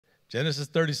Genesis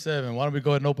 37. Why don't we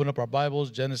go ahead and open up our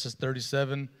Bibles? Genesis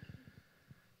 37.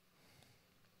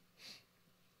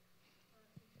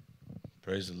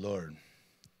 Praise the Lord.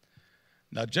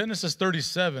 Now, Genesis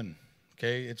 37,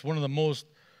 okay, it's one of the most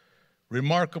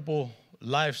remarkable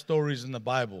life stories in the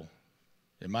Bible,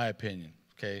 in my opinion,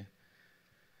 okay?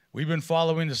 We've been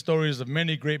following the stories of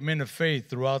many great men of faith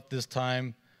throughout this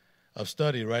time of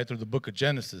study, right, through the book of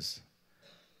Genesis.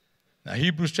 Now,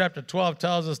 Hebrews chapter 12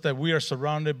 tells us that we are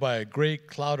surrounded by a great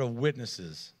cloud of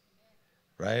witnesses,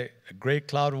 right? A great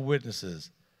cloud of witnesses.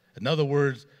 In other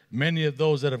words, many of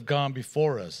those that have gone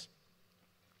before us,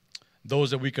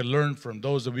 those that we can learn from,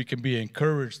 those that we can be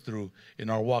encouraged through in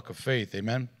our walk of faith,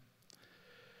 amen?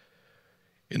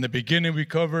 In the beginning, we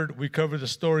covered the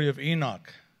story of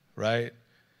Enoch, right?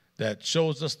 That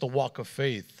shows us the walk of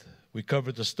faith. We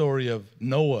covered the story of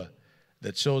Noah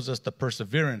that shows us the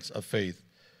perseverance of faith.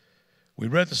 We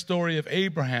read the story of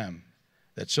Abraham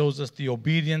that shows us the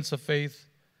obedience of faith.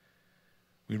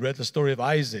 We read the story of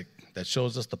Isaac that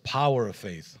shows us the power of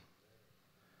faith.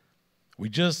 We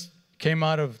just came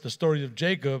out of the story of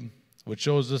Jacob, which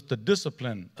shows us the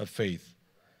discipline of faith.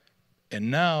 And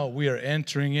now we are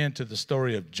entering into the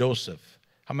story of Joseph.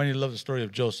 How many love the story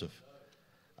of Joseph?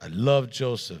 I love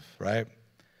Joseph, right?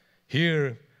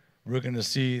 Here, we're going to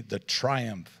see the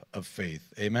triumph of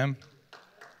faith. Amen?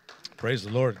 Praise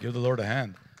the Lord. Give the Lord a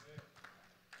hand.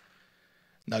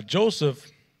 Now,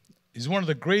 Joseph is one of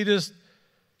the greatest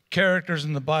characters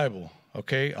in the Bible,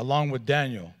 okay, along with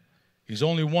Daniel. He's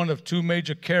only one of two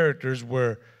major characters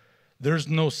where there's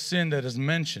no sin that is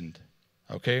mentioned,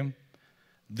 okay?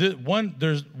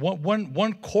 There's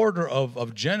one quarter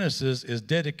of Genesis is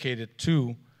dedicated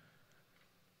to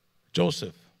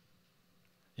Joseph.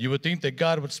 You would think that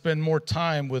God would spend more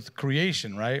time with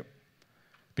creation, right?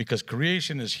 Because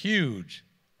creation is huge,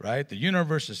 right? The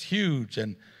universe is huge,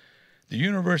 and the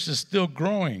universe is still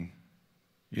growing.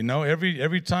 You know,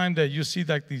 every time that you see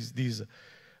like these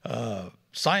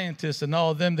scientists and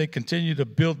all of them, they continue to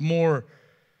build more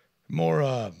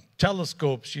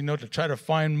telescopes, you know, to try to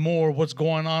find more what's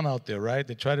going on out there, right?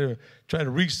 They try to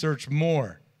research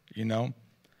more, you know.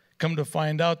 Come to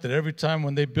find out that every time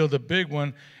when they build a big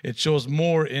one, it shows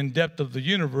more in depth of the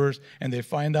universe, and they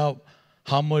find out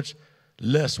how much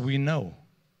less we know.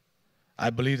 I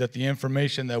believe that the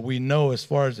information that we know as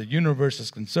far as the universe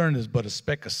is concerned is but a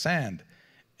speck of sand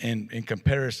in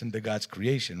comparison to God's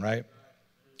creation, right?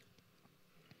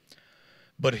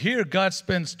 But here God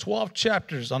spends 12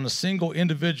 chapters on a single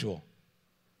individual.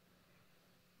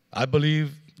 I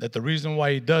believe that the reason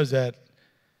why he does that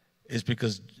is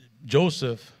because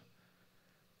Joseph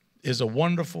is a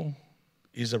wonderful,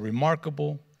 he's a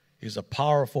remarkable, he's a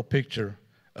powerful picture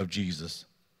of Jesus.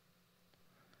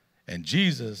 And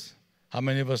Jesus, how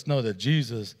many of us know that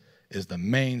Jesus is the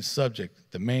main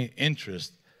subject, the main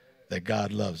interest that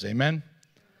God loves? Amen?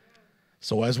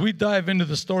 So as we dive into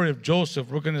the story of Joseph,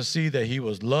 we're going to see that he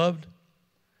was loved,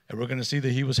 and we're going to see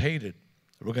that he was hated.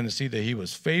 We're going to see that he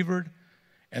was favored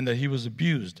and that he was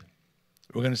abused.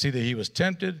 We're going to see that he was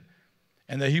tempted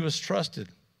and that he was trusted,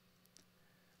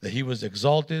 that he was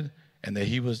exalted and that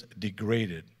he was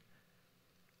degraded.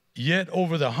 Yet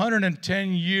over the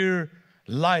 110-year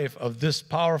life of this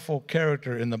powerful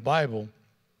character in the Bible,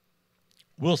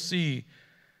 we'll see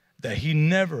that he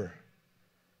never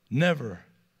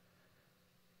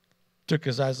took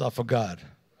his eyes off of God.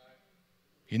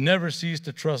 He never ceased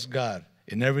to trust God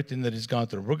in everything that he's gone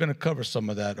through. We're going to cover some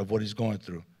of that, of what he's going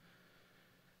through.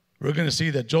 We're going to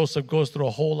see that Joseph goes through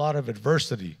a whole lot of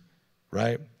adversity,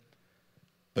 right?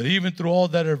 But even through all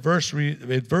that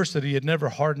adversity, it never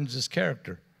hardens his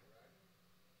character.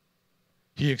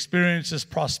 He experiences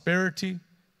prosperity,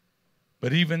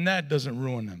 but even that doesn't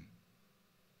ruin him.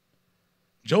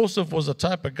 Joseph was the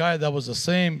type of guy that was the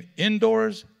same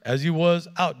indoors as he was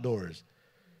outdoors.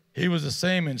 He was the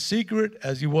same in secret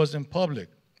as he was in public.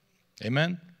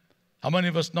 Amen? How many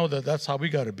of us know that that's how we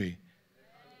got to be?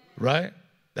 Right?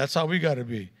 That's how we got to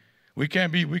be. We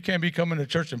can't be coming to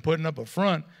church and putting up a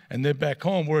front and then back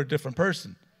home we're a different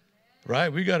person.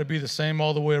 Right? We got to be the same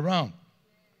all the way around.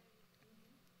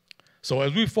 So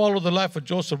as we follow the life of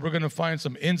Joseph, we're going to find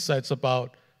some insights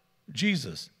about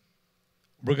Jesus.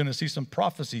 We're going to see some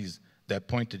prophecies that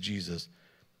point to Jesus.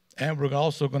 And we're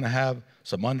also going to have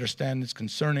some understandings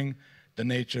concerning the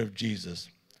nature of Jesus.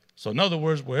 So in other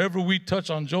words, wherever we touch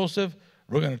on Joseph,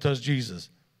 we're going to touch Jesus.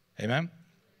 Amen?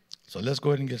 So let's go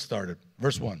ahead and get started.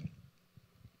 Verse 1.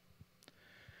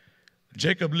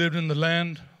 Jacob lived in the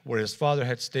land where his father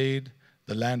had stayed,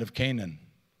 the land of Canaan.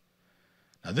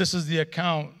 Now this is the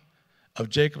account of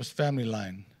Jacob's family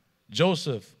line.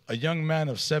 Joseph, a young man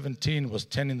of 17, was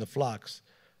tending the flocks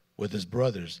with his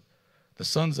brothers the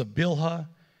sons of Bilhah,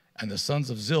 and the sons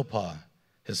of Zilpah,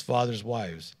 his father's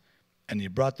wives. And he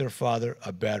brought their father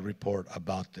a bad report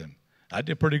about them. I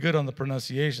did pretty good on the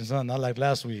pronunciations, huh? Not like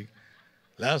last week.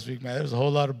 Last week, man, there was a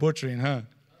whole lot of butchering, huh?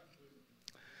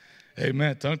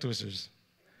 Amen, tongue twisters.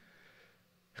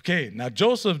 Okay, now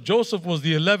Joseph was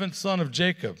the 11th son of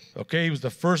Jacob. Okay, he was the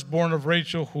firstborn of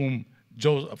Rachel, whom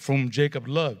Jacob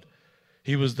loved.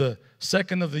 He was the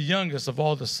second of the youngest of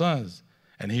all the sons,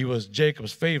 and he was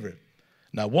Jacob's favorite.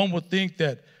 Now, one would think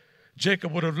that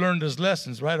Jacob would have learned his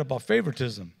lessons, right, about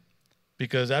favoritism,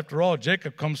 because after all,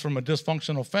 Jacob comes from a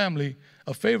dysfunctional family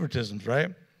of favoritisms, right?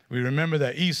 We remember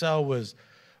that Esau was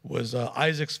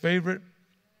Isaac's favorite,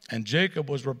 and Jacob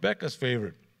was Rebekah's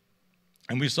favorite.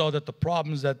 And we saw that the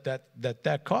problems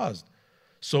that caused.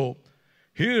 So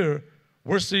here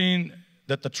we're seeing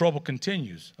that the trouble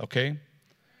continues, okay?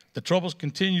 The troubles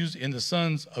continues in the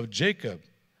sons of Jacob.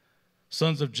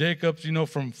 Sons of Jacob, you know,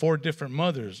 from 4 different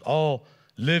mothers, all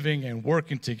living and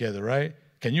working together, right?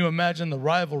 Can you imagine the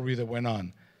rivalry that went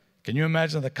on? Can you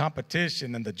imagine the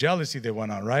competition and the jealousy that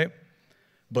went on, right?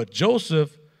 But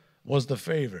Joseph was the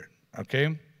favorite,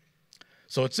 okay?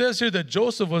 So it says here that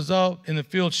Joseph was out in the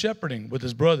field shepherding with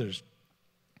his brothers,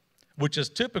 which is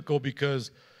typical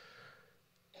because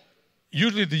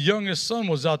usually the youngest son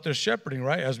was out there shepherding,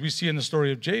 right? As we see in the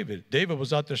story of David. David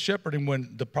was out there shepherding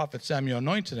when the prophet Samuel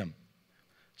anointed him.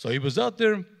 So he was out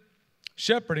there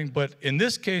shepherding, but in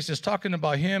this case, it's talking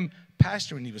about him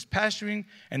pasturing. He was pasturing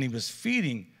and he was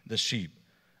feeding the sheep,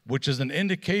 which is an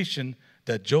indication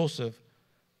that Joseph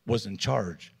was in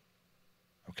charge,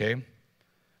 okay?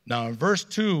 Now, in verse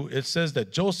 2, it says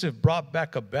that Joseph brought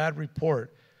back a bad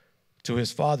report to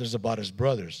his fathers about his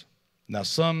brothers. Now,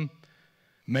 some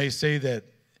may say that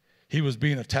he was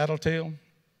being a tattletale.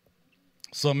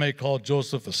 Some may call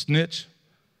Joseph a snitch,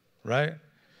 right?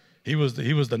 He was the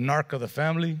narc of the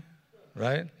family,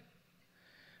 right?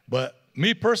 But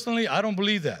me personally, I don't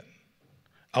believe that.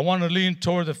 I want to lean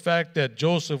toward the fact that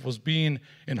Joseph was being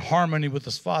in harmony with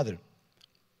his father,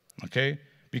 okay?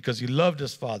 Because he loved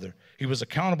his father. He was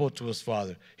accountable to his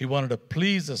father. He wanted to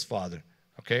please his father,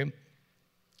 okay?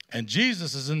 And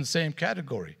Jesus is in the same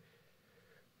category.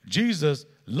 Jesus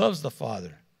loves the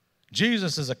Father.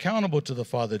 Jesus is accountable to the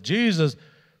Father. Jesus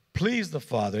pleased the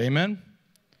Father, amen?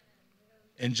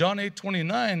 In John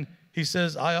 8:29, he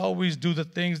says, I always do the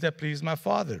things that please my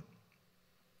Father.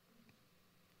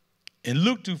 In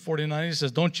Luke 2:49, he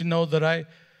says, don't you know that I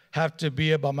have to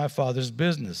be about my Father's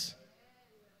business?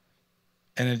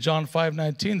 And in John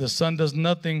 5:19, the Son does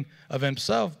nothing of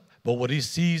himself, but what he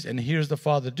sees and hears the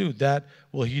Father do, that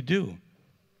will he do.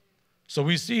 So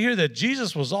we see here that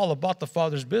Jesus was all about the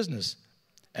Father's business.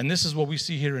 And this is what we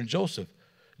see here in Joseph.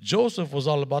 Joseph was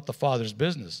all about the Father's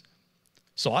business.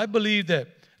 So I believe that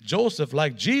Joseph,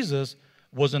 like Jesus,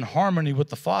 was in harmony with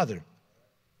the Father.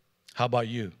 How about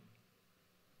you?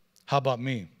 How about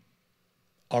me?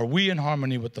 Are we in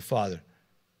harmony with the Father?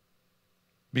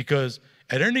 Because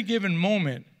at any given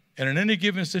moment and in any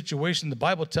given situation, the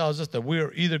Bible tells us that we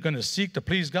are either going to seek to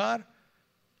please God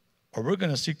or we're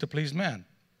going to seek to please man.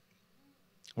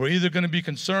 We're either going to be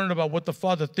concerned about what the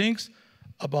Father thinks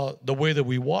about the way that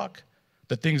we walk,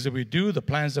 the things that we do, the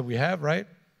plans that we have, right?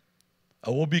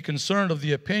 Or we'll be concerned of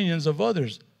the opinions of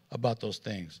others about those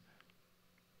things.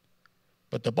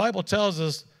 But the Bible tells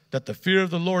us that the fear of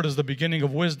the Lord is the beginning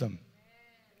of wisdom.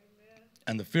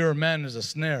 And the fear of man is a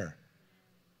snare.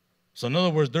 So in other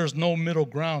words, there's no middle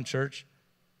ground, church.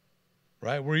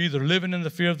 Right? We're either living in the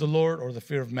fear of the Lord or the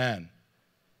fear of man.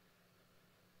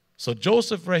 So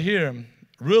Joseph right here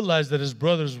realized that his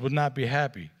brothers would not be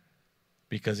happy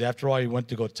because after all, he went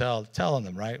to go tell on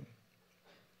them, right?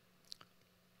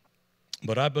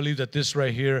 But I believe that this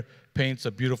right here paints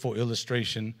a beautiful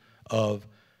illustration of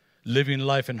living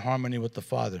life in harmony with the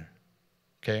Father.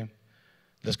 Okay?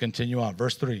 Let's continue on.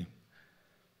 Verse 3.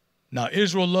 Now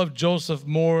Israel loved Joseph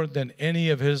more than any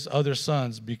of his other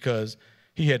sons because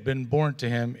he had been born to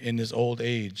him in his old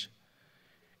age.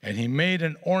 And he made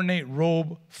an ornate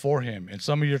robe for him. In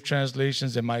some of your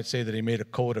translations, it might say that he made a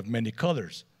coat of many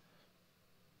colors.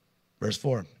 Verse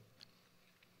 4.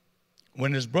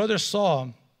 When his brothers saw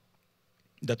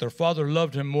that their father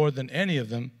loved him more than any of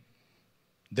them,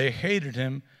 they hated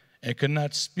him and could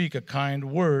not speak a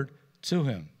kind word to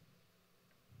him.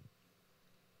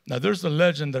 Now, there's a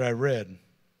legend that I read,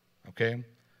 okay,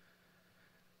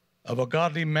 of a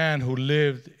godly man who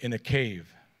lived in a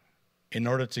cave in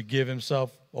order to give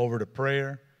himself over to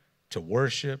prayer, to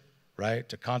worship, right,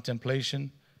 to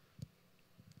contemplation.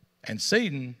 And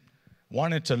Satan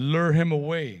wanted to lure him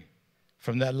away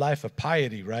from that life of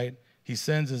piety, right? He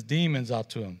sends his demons out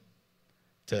to him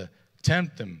to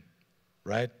tempt him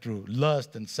right? Through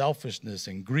lust and selfishness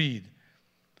and greed.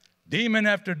 Demon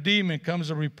after demon comes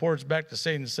and reports back to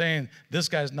Satan saying, this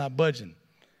guy's not budging.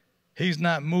 He's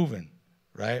not moving,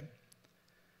 right?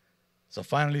 So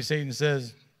finally Satan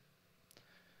says,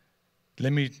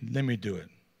 let me do it.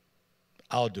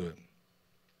 I'll do it.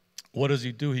 What does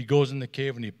he do? He goes in the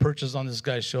cave and he perches on this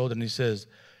guy's shoulder and he says,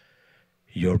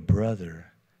 your brother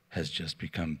has just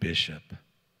become bishop.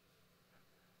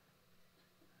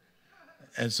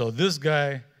 And so this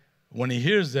guy, when he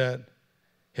hears that,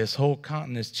 his whole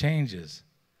countenance changes.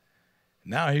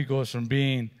 Now he goes from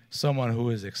being someone who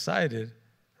is excited,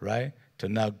 right, to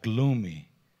now gloomy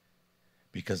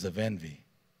because of envy.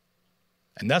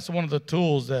 And that's one of the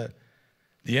tools that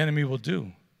the enemy will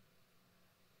do,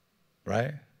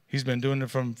 right? He's been doing it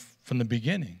from the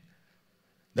beginning.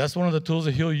 That's one of the tools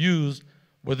that he'll use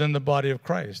within the body of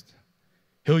Christ.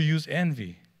 He'll use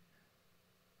envy,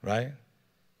 right?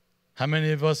 How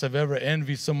many of us have ever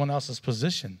envied someone else's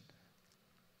position,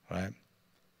 right?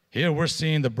 Here we're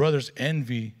seeing the brothers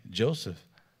envy Joseph,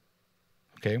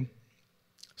 okay?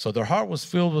 So their heart was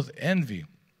filled with envy,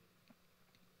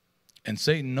 and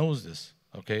Satan knows this,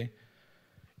 okay?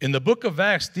 In the book of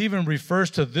Acts, Stephen refers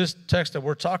to this text that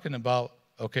we're talking about,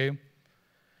 okay?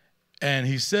 And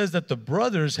he says that the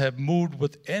brothers have moved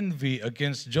with envy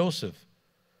against Joseph.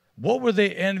 What were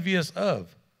they envious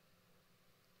of?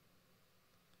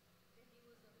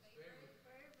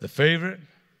 The favorite,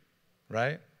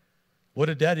 right? What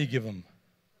did Daddy give him?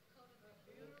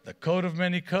 The coat of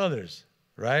many colors,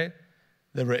 right?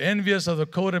 They were envious of the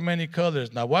coat of many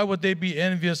colors. Now, why would they be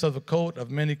envious of the coat of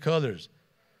many colors?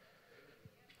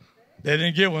 They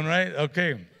didn't get one, right?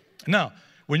 Okay. Now,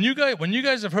 when you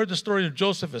guys have heard the story of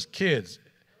Joseph as kids,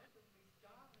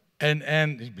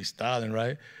 and he'd be styling,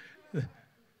 right?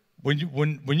 When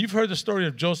you've heard the story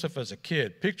of Joseph as a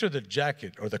kid, picture the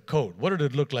jacket or the coat. What did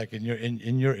it look like in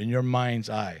your mind's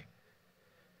eye?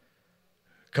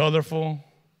 Colorful,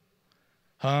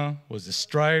 huh? Was it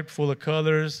striped, full of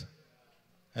colors?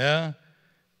 Yeah.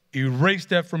 Erase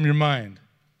that from your mind.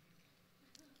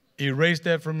 Erase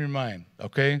that from your mind,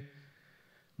 okay?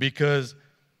 Because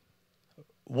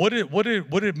what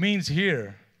it means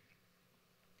here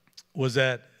was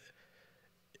that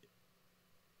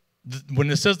when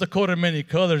it says the coat of many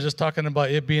colors, it's talking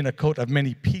about it being a coat of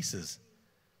many pieces,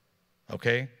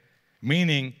 okay?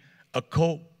 Meaning a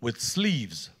coat with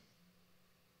sleeves,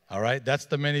 all right? That's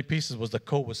the many pieces, was the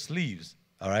coat with sleeves,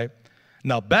 all right?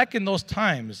 Now, back in those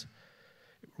times,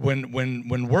 when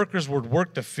workers would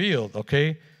work the field,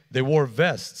 okay, they wore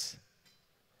vests.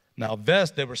 Now,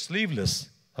 vests, they were sleeveless,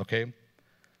 okay?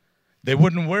 They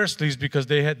wouldn't wear sleeves because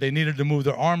they needed to move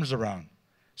their arms around.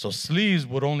 So sleeves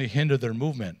would only hinder their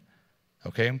movement,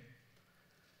 okay?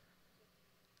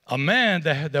 A man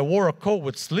that wore a coat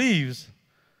with sleeves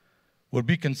would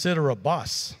be considered a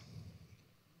boss.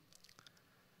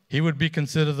 He would be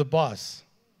considered the boss,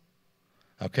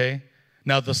 okay?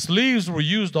 Now, the sleeves were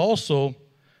used also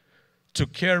to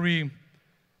carry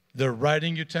their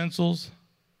writing utensils,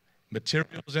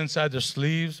 materials inside their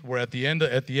sleeves, where at the end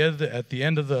of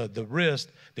the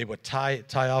wrist, they would tie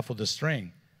off with a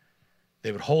string.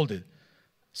 They would hold it.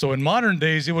 So in modern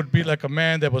days, it would be like a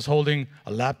man that was holding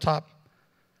a laptop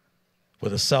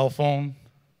with a cell phone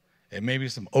and maybe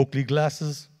some Oakley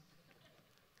glasses,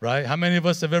 right? How many of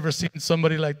us have ever seen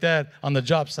somebody like that on the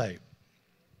job site,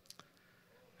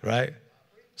 right?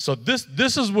 So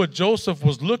this is what Joseph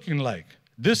was looking like.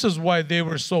 This is why they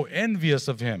were so envious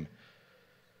of him,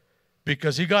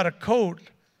 because he got a coat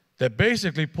that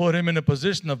basically put him in a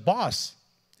position of boss.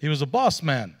 He was a boss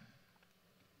man.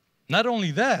 Not only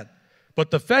that,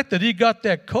 but the fact that he got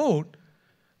that coat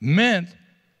meant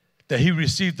that he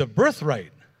received the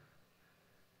birthright.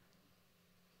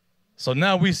 So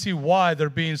now we see why they're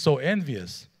being so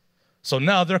envious. So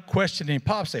now they're questioning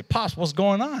Pops. Say, Pops, what's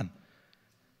going on?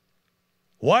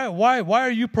 Why are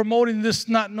you promoting this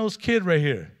snot-nosed kid right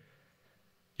here?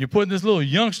 You're putting this little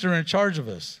youngster in charge of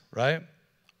us, right?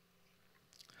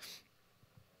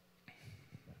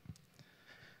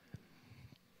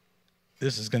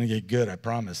 This is going to get good, I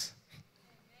promise.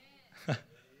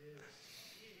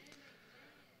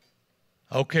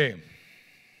 Okay.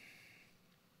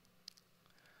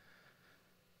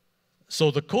 So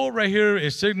the coat right here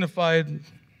is signified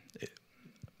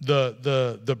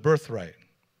the birthright.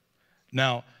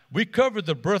 Now, we covered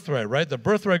the birthright, right? The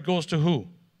birthright goes to who?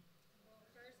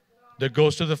 That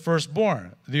goes to the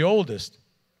firstborn, the oldest.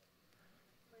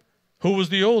 Who was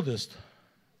the oldest?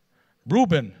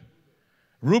 Reuben.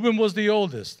 Reuben was the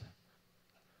oldest.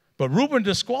 But Reuben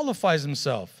disqualifies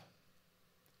himself.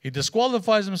 He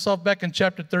disqualifies himself back in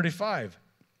chapter 35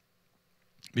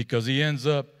 because he ends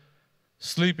up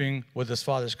sleeping with his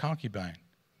father's concubine,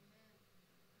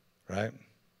 right?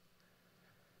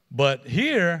 But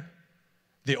here,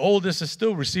 the oldest is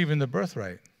still receiving the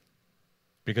birthright,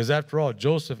 because after all,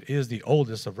 Joseph is the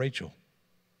oldest of Rachel,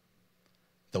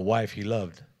 the wife he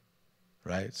loved,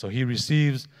 right? So he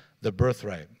receives the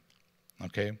birthright,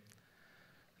 okay?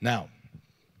 Now,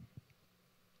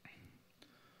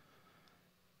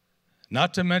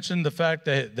 not to mention the fact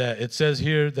that it says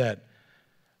here that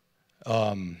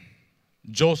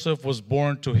Joseph was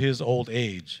born to his old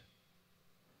age.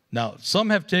 Now, some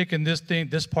have taken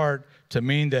this part to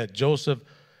mean that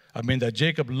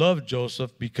Jacob loved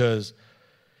Joseph because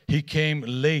he came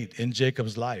late in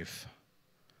Jacob's life.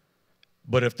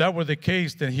 But if that were the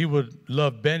case, then he would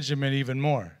love Benjamin even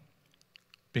more,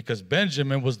 because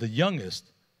Benjamin was the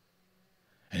youngest,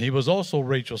 and he was also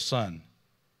Rachel's son.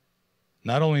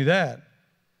 Not only that,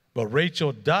 but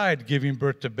Rachel died giving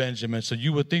birth to Benjamin, so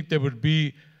you would think there would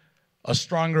be a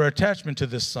stronger attachment to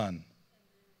this son.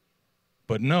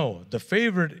 But no, the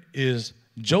favorite is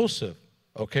Joseph,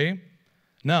 okay?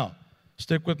 Now,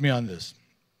 stick with me on this.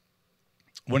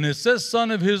 When it says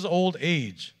son of his old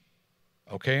age,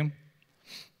 okay,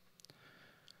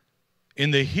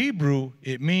 in the Hebrew,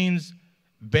 it means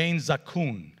ben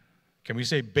zakun. Can we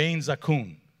say ben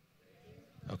zakun?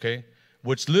 Okay,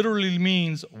 which literally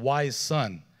means wise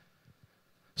son.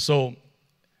 So,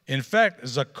 in fact,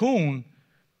 zakun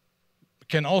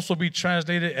can also be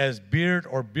translated as beard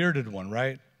or bearded one,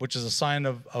 right? Which is a sign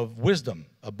of wisdom,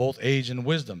 of both age and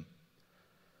wisdom.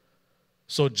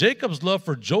 So Jacob's love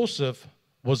for Joseph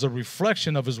was a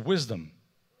reflection of his wisdom,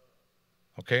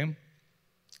 okay?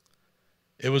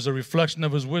 It was a reflection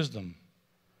of his wisdom.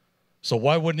 So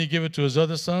why wouldn't he give it to his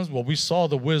other sons? Well, we saw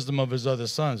the wisdom of his other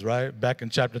sons, right? Back in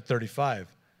chapter 35.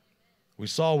 We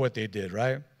saw what they did,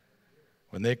 right?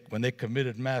 When they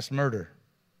committed mass murder.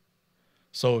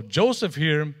 So Joseph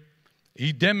here,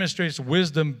 he demonstrates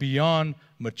wisdom beyond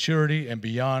maturity and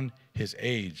beyond his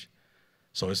age.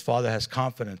 So his father has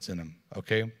confidence in him,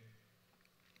 okay?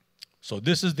 So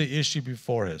this is the issue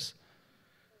before us.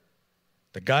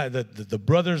 The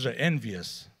brothers are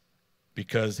envious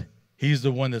because he's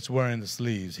the one that's wearing the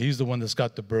sleeves. He's the one that's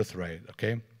got the birthright,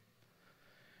 okay?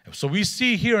 So we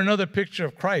see here another picture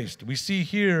of Christ. We see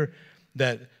here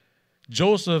that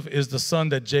Joseph is the son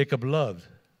that Jacob loved,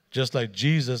 just like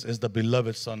Jesus is the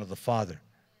beloved son of the Father.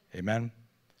 Amen?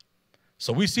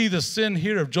 So we see the sin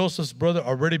here of Joseph's brother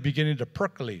already beginning to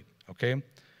percolate, okay?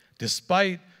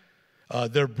 Despite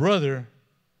their brother,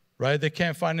 right, they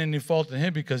can't find any fault in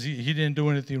him because he didn't do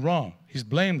anything wrong. He's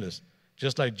blameless,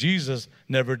 just like Jesus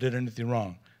never did anything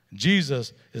wrong.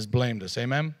 Jesus is blameless.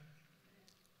 Amen?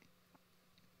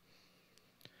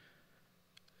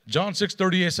 John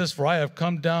 6:38 says, "For I have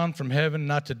come down from heaven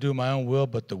not to do my own will,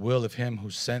 but the will of him who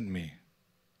sent me."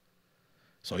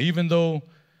 So even though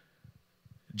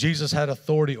Jesus had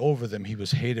authority over them, he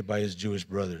was hated by his Jewish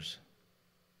brothers.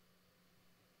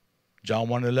 John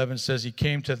 1:11 says he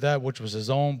came to that which was his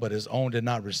own, but his own did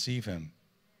not receive him.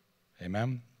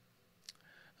 Amen?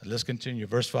 Let's continue.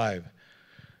 Verse 5.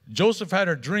 Joseph had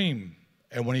a dream,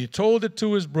 and when he told it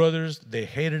to his brothers, they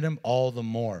hated him all the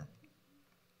more.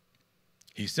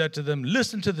 He said to them,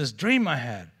 "Listen to this dream I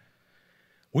had.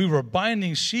 We were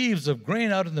binding sheaves of grain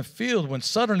out in the field when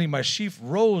suddenly my sheaf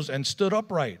rose and stood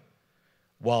upright,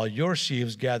 while your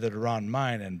sheaves gathered around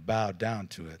mine and bowed down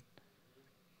to it."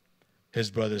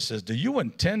 His brother says, "Do you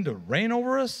intend to reign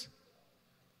over us?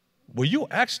 Will you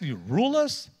actually rule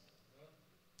us?"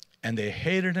 And they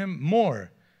hated him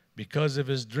more because of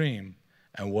his dream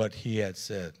and what he had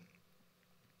said.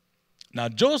 Now,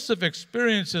 Joseph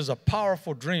experiences a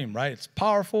powerful dream, right? It's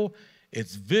powerful,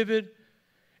 it's vivid,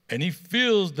 and he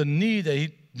feels the need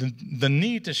the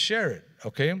need to share it,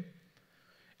 okay?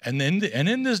 And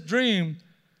in this dream,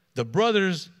 the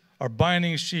brothers are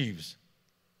binding sheaves,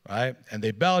 right? And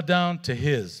they bow down to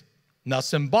his. Now,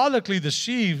 symbolically, the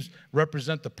sheaves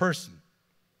represent the person.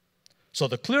 So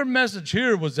the clear message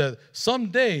here was that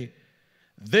someday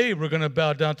they were going to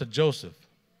bow down to Joseph,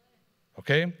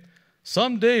 okay?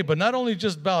 Someday, but not only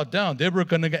just bow down, they were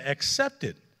going to get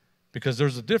accepted, because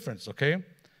there's a difference, okay?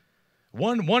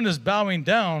 One is bowing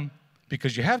down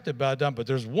because you have to bow down, but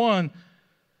there's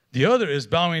the other is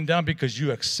bowing down because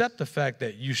you accept the fact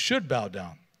that you should bow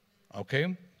down,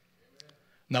 okay?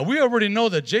 Now, we already know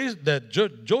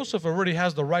that Joseph already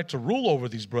has the right to rule over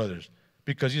these brothers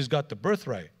because he's got the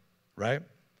birthright, right?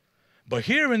 But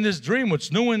here in this dream,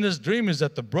 what's new in this dream is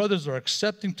that the brothers are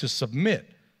accepting to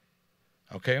submit,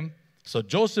 okay? So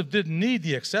Joseph didn't need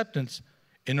the acceptance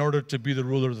in order to be the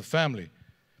ruler of the family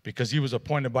because he was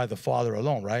appointed by the Father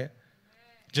alone, right?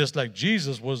 Just like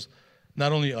Jesus was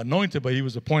not only anointed, but he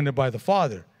was appointed by the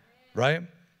Father, right?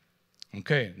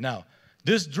 Okay, now,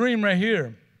 this dream right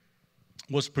here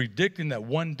was predicting that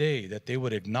one day that they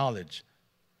would acknowledge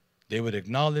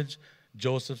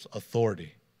Joseph's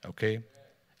authority, okay?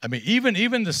 I mean,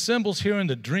 even the symbols here in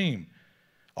the dream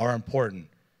are important,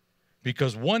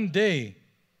 because one day,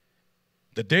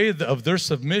 the day of their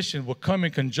submission will come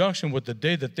in conjunction with the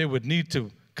day that they would need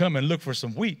to come and look for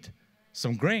some wheat,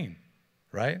 some grain,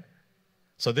 right?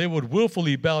 So they would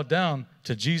willfully bow down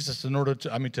to Jesus in order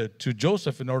to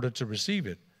Joseph in order to receive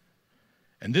it.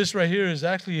 And this right here is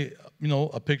actually,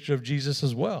 a picture of Jesus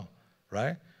as well,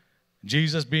 right?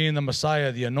 Jesus being the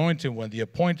Messiah, the anointed one, the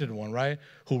appointed one, right?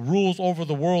 Who rules over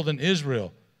the world in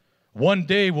Israel. One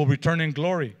day will return in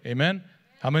glory. Amen?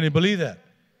 How many believe that?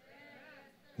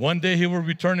 One day he will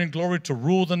return in glory to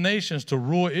rule the nations, to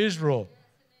rule Israel,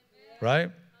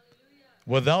 right?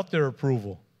 Without their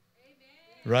approval,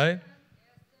 right?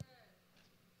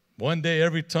 One day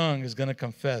every tongue is going to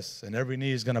confess and every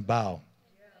knee is going to bow.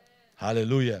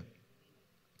 Hallelujah.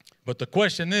 But the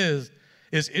question is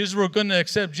Israel going to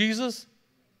accept Jesus?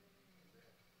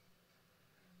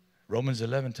 Romans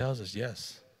 11 tells us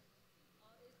yes.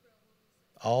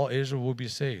 All Israel will be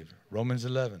saved. Romans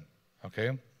 11,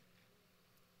 okay?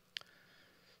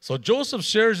 So Joseph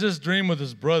shares this dream with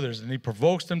his brothers, and he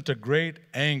provokes them to great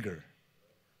anger.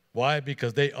 Why?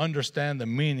 Because they understand the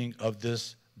meaning of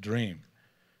this dream.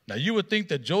 Now, you would think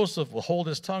that Joseph will hold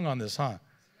his tongue on this, huh?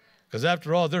 Because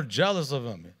after all, they're jealous of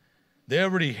him. They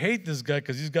already hate this guy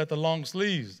because he's got the long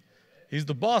sleeves. He's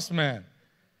the boss man,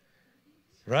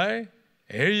 right?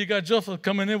 And here you got Joseph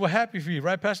coming in with happy feet,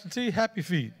 right, Pastor T? Happy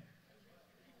feet.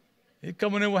 He's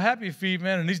coming in with happy feet,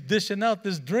 man, and he's dishing out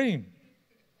this dream.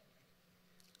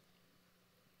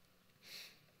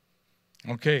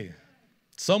 Okay,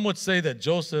 some would say that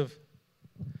Joseph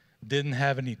didn't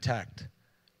have any tact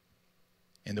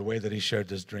in the way that he shared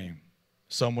this dream.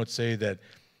 Some would say that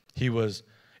he was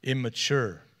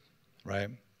immature, right,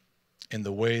 in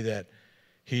the way that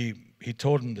he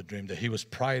told him the dream, that he was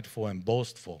prideful and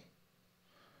boastful.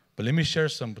 But let me share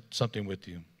something with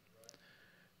you.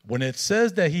 When it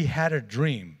says that he had a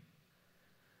dream,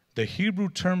 the Hebrew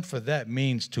term for that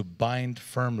means to bind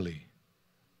firmly.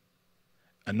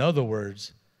 In other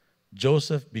words,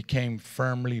 Joseph became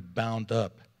firmly bound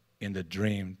up in the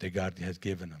dream that God has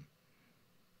given him.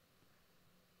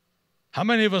 How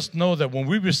many of us know that when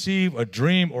we receive a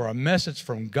dream or a message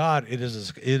from God, it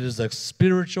is a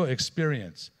spiritual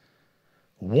experience,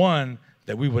 one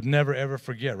that we would never, ever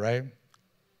forget, right?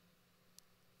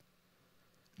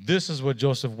 This is what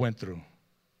Joseph went through.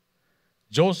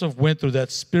 Joseph went through that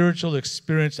spiritual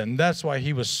experience, and that's why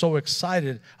he was so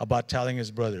excited about telling his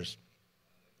brothers.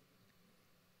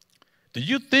 Do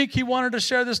you think he wanted to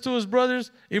share this to his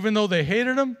brothers, even though they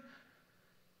hated him?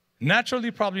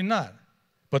 Naturally, probably not.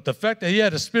 But the fact that he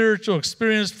had a spiritual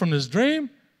experience from his dream,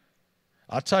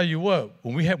 I'll tell you what,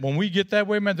 when we get that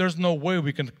way, man, there's no way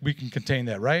we can contain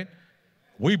that, right?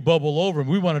 We bubble over and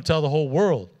we want to tell the whole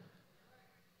world.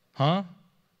 Huh?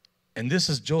 And this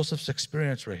is Joseph's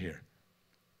experience right here.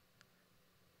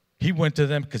 He went to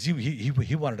them because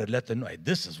he wanted to let them know, hey,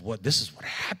 this is what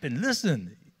happened.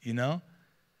 Listen,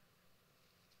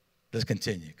 Let's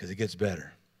continue because it gets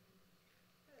better.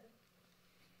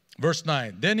 Verse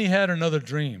 9, then he had another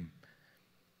dream,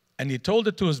 and he told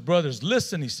it to his brothers.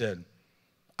 Listen, he said,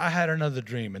 I had another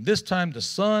dream, and this time the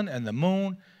sun and the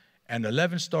moon and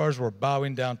 11 stars were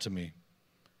bowing down to me.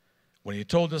 When he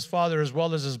told his father as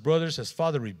well as his brothers, his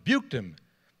father rebuked him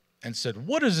and said,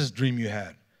 what is this dream you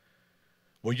had?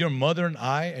 Will your mother and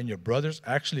I and your brothers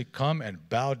actually come and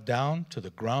bow down to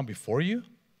the ground before you?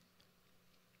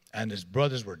 And his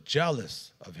brothers were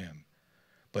jealous of him,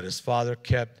 but his father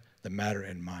kept the matter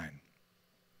in mind.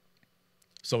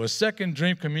 So his second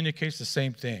dream communicates the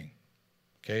same thing,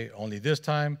 okay? Only this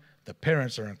time, the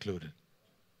parents are included,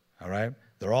 all right?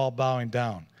 They're all bowing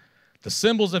down. The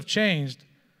symbols have changed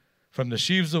from the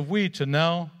sheaves of wheat to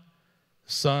now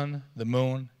the sun, the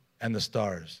moon, and the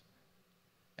stars.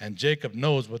 And Jacob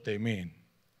knows what they mean.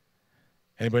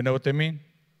 Anybody know what they mean?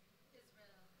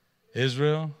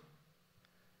 Israel.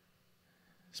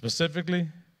 Specifically,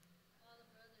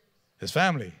 his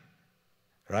family,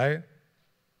 right?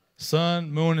 Sun,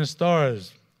 moon, and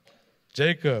stars.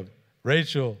 Jacob,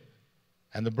 Rachel,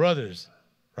 and the brothers,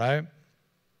 right?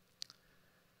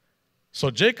 So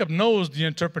Jacob knows the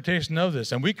interpretation of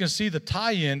this, and we can see the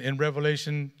tie-in in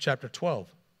Revelation chapter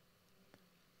 12.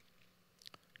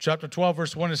 Chapter 12,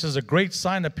 verse 1, it says, a great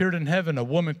sign appeared in heaven, a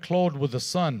woman clothed with the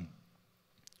sun,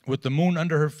 with the moon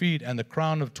under her feet, and the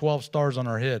crown of 12 stars on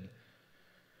her head.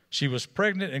 She was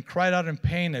pregnant and cried out in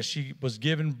pain as she was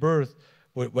giving birth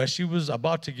where she was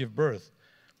about to give birth.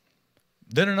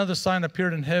 Then another sign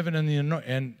appeared in heaven,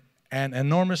 and an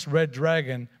enormous red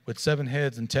dragon with 7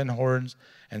 heads and 10 horns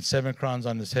and 7 crowns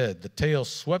on his head. The tail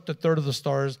swept a third of the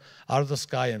stars out of the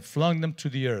sky and flung them to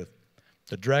the earth.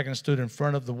 The dragon stood in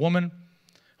front of the woman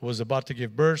who was about to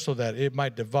give birth so that it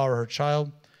might devour her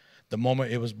child the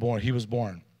moment he was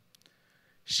born.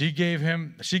 She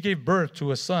gave birth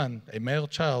to a son, a male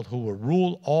child, who will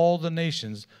rule all the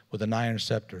nations with an iron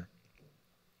scepter.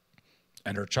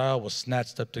 And her child was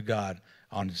snatched up to God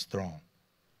on his throne.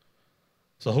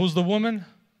 So who's the woman?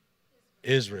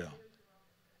 Israel.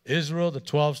 Israel, the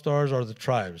 12 stars are the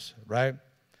tribes, right?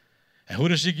 And who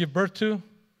does she give birth to?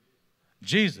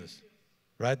 Jesus,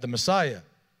 right? The Messiah.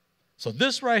 So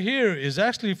this right here is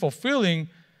actually fulfilling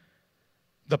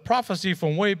the prophecy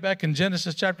from way back in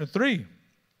Genesis chapter 3.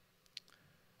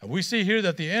 And we see here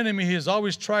that the enemy has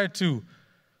always tried to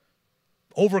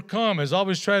overcome, has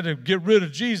always tried to get rid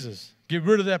of Jesus, get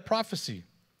rid of that prophecy,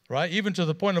 right? Even to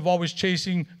the point of always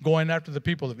going after the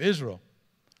people of Israel.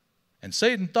 And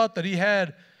Satan thought that he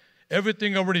had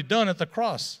everything already done at the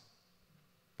cross.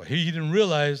 But he didn't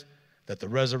realize that the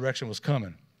resurrection was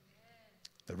coming.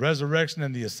 The resurrection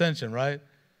and the ascension, right?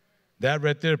 That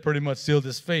right there pretty much sealed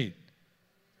his fate.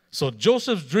 So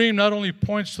Joseph's dream not only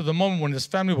points to the moment when his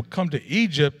family will come to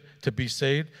Egypt to be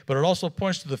saved, but it also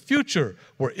points to the future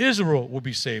where Israel will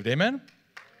be saved. Amen?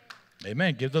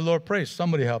 Amen. Give the Lord praise.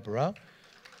 Somebody help her out.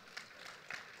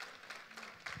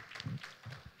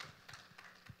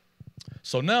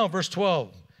 So now, verse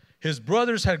 12. His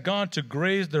brothers had gone to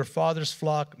graze their father's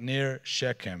flock near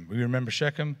Shechem. We remember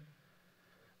Shechem?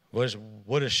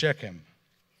 What is Shechem?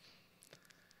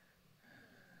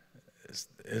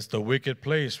 It's the wicked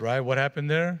place, right? What happened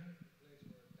there?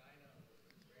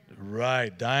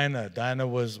 Right, Dinah. Dinah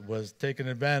was taken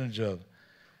advantage of,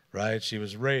 right? She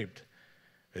was raped.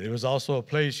 But it was also a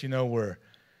place, where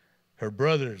her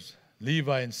brothers,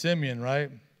 Levi and Simeon,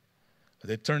 right?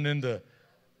 They turned into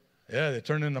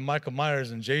Michael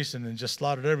Myers and Jason and just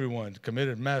slaughtered everyone,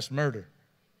 committed mass murder.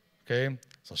 Okay?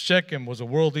 So Shechem was a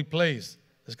worldly place.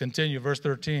 Let's continue, verse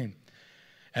 13.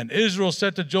 And Israel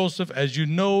said to Joseph, as you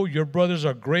know, your brothers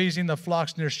are grazing the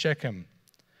flocks near Shechem.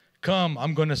 Come,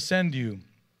 I'm going to send you.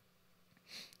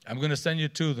 I'm going to send you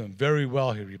to them. Very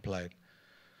well, he replied.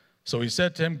 So he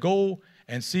said to him, go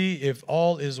and see if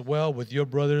all is well with your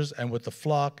brothers and with the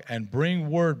flock, and bring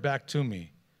word back to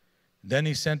me. Then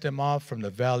he sent him off from the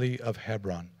valley of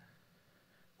Hebron.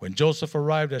 When Joseph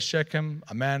arrived at Shechem,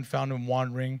 a man found him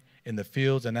wandering in the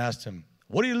fields and asked him,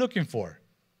 what are you looking for?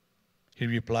 He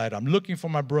replied, I'm looking for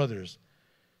my brothers.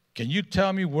 Can you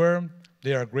tell me where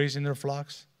they are grazing their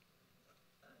flocks?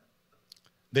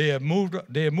 They have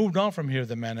moved on from here,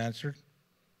 the man answered.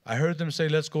 I heard them say,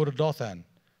 let's go to Dothan.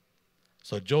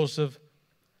 So Joseph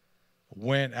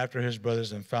went after his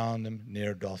brothers and found them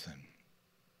near Dothan.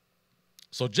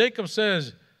 So Jacob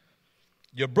says,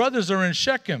 your brothers are in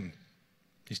Shechem.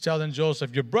 He's telling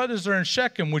Joseph, your brothers are in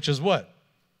Shechem, which is what?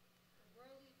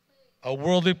 A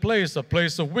worldly place, a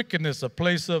place of wickedness, a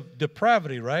place of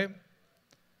depravity, right?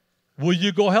 Will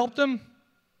you go help them?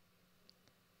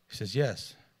 He says,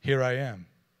 yes, here I am,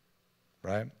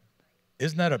 right?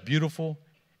 Isn't that a beautiful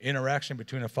interaction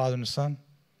between a father and a son?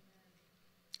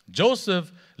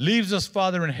 Joseph leaves his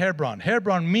father in Hebron.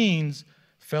 Hebron means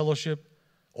fellowship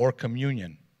or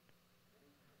communion.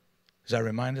 Does that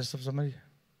remind us of somebody?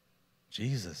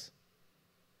 Jesus.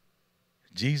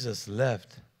 Jesus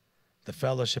left the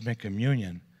fellowship and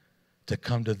communion to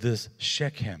come to this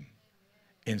Shechem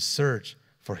in search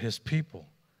for his people,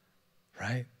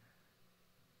 right?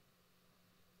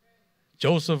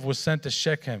 Joseph was sent to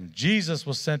Shechem. Jesus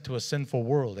was sent to a sinful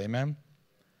world, amen?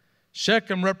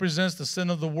 Shechem represents the sin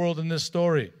of the world in this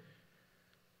story.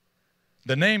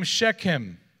 The name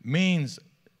Shechem means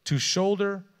to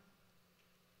shoulder,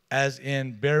 as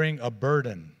in bearing a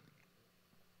burden.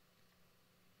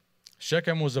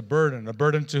 Shechem was a burden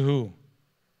to who?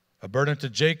 A burden to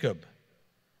Jacob,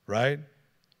 right?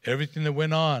 Everything that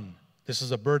went on, this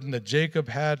is a burden that Jacob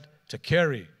had to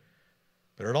carry.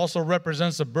 But it also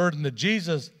represents a burden that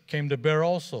Jesus came to bear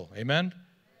also, amen?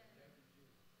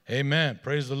 Amen,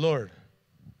 praise the Lord.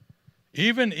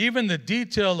 Even the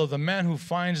detail of the man who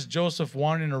finds Joseph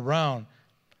wandering around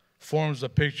forms a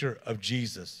picture of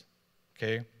Jesus,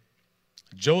 okay?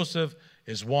 Joseph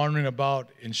is wandering about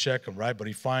in Shechem, right? But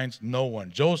he finds no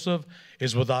one. Joseph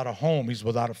is without a home. He's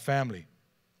without a family.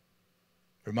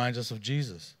 Reminds us of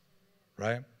Jesus,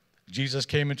 right? Jesus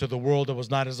came into the world that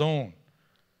was not his own.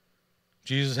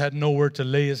 Jesus had nowhere to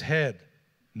lay his head,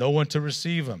 no one to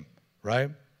receive him,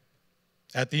 right?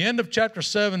 At the end of chapter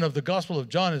 7 of the Gospel of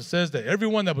John, it says that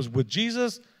everyone that was with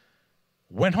Jesus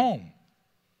went home.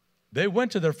 They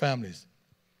went to their families.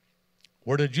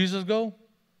 Where did Jesus go?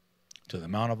 To the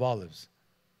Mount of Olives.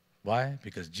 Why?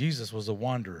 Because Jesus was a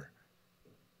wanderer,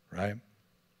 right?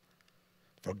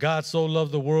 For God so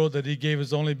loved the world that he gave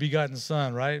his only begotten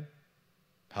Son, right?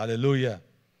 Hallelujah.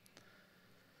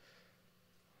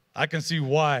 I can see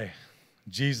why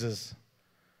Jesus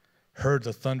heard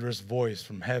the thunderous voice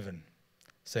from heaven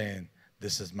saying,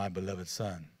 "This is my beloved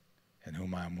Son, in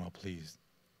whom I am well pleased."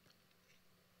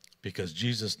 Because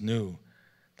Jesus knew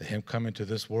that him coming to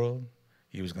this world,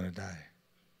 he was going to die.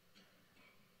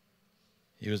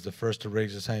 He was the first to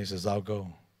raise his hand. He says, "I'll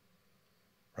go."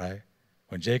 Right?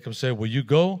 When Jacob said, "Will you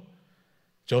go?"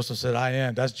 Joseph said, "I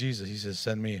am." That's Jesus. He says,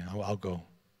 "Send me. I'll go."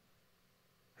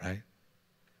 Right?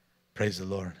 Praise the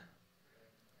Lord.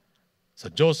 So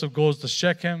Joseph goes to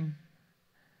Shechem,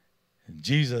 and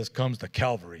Jesus comes to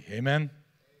Calvary. Amen? Amen.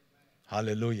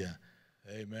 Hallelujah.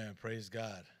 Amen. Praise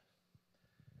God.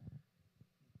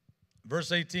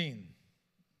 Verse 18.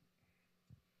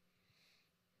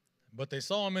 But they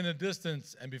saw him in the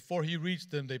distance, and before he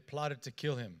reached them, they plotted to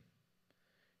kill him.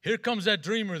 "Here comes that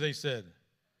dreamer," they said.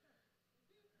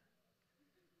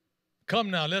 "Come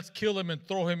now, let's kill him and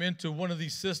throw him into one of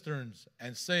these cisterns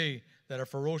and say that a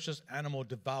ferocious animal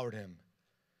devoured him.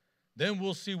 Then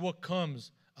we'll see what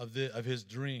comes of his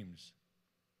dreams."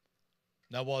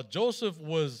 Now, while Joseph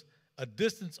was a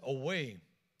distance away,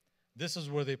 this is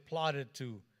where they plotted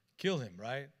to kill him,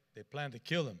 right? They planned to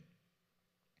kill him.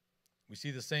 We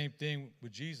see the same thing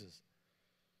with Jesus.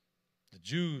 The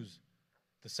Jews,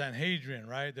 the Sanhedrin,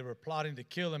 right? They were plotting to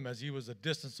kill him as he was a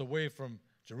distance away from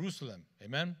Jerusalem.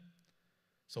 Amen?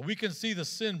 So we can see the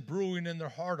sin brewing in their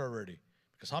heart already.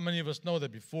 Because how many of us know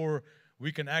that before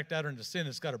we can act out into sin,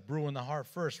 it's got to brew in the heart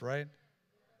first, right?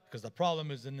 Because the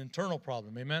problem is an internal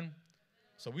problem. Amen?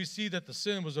 So we see that the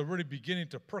sin was already beginning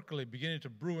to percolate, beginning to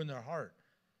brew in their heart,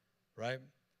 right?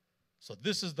 So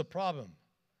this is the problem,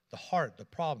 the heart, the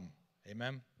problem.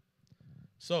 Amen?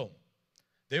 So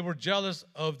they were jealous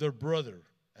of their brother,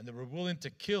 and they were willing to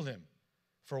kill him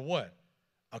for what?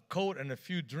 A coat and a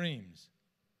few dreams,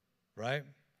 right?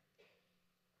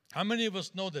 How many of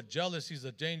us know that jealousy is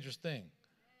a dangerous thing?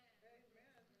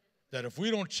 That if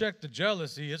we don't check the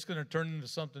jealousy, it's going to turn into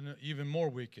something even more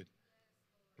wicked,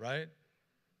 right?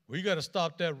 We got to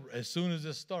stop that as soon as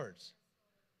it starts.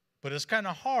 But it's kind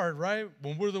of hard, right,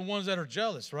 when we're the ones that are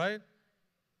jealous, right?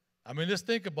 I mean, let's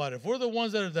think about it. If we're the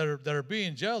ones that are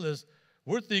being jealous,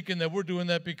 we're thinking that we're doing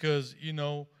that because, you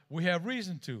know, we have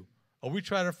reason to. Or we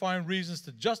try to find reasons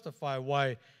to justify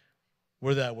why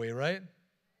we're that way, right?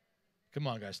 Come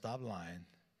on, guys, stop lying.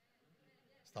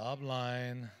 Stop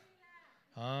lying.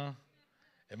 Huh?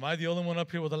 Am I the only one up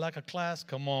here with a lack of class?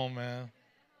 Come on, man.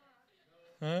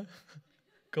 Huh?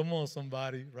 Come on,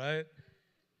 somebody, right?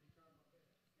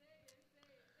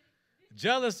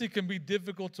 Jealousy can be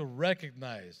difficult to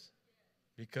recognize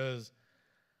because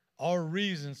our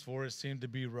reasons for it seem to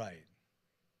be right,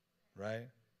 right?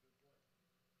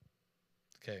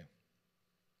 Okay.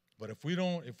 But if we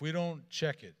don't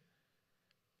check it,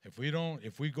 if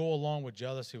we go along with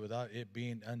jealousy without it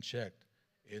being unchecked,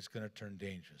 it's going to turn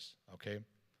dangerous, okay?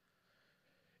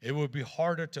 It would be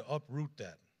harder to uproot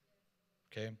that,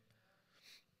 okay?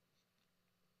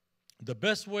 The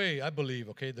best way, I believe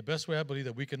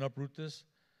that we can uproot this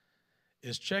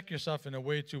is check yourself in a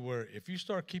way to where if you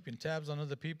start keeping tabs on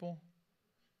other people,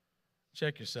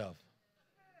 check yourself,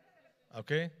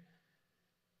 okay?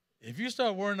 If you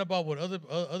start worrying about what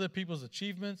other people's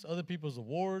achievements, other people's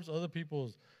awards, other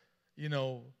people's, you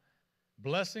know,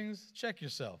 blessings, check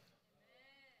yourself.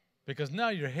 Because now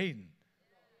you're hating.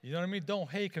 You know what I mean? Don't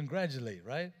hate, congratulate,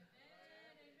 right?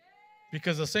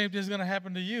 Because the same thing is going to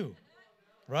happen to you,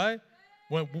 right?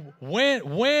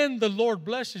 When the Lord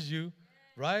blesses you,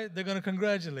 right, they're going to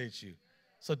congratulate you.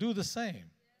 So do the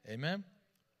same. Amen?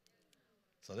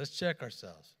 So let's check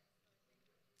ourselves.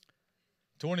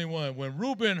 21, when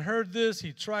Reuben heard this,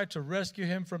 he tried to rescue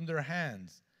him from their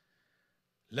hands.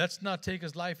 "Let's not take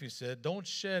his life," he said. "Don't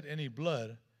shed any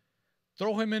blood.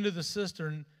 Throw him into the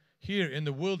cistern here in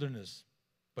the wilderness,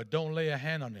 but don't lay a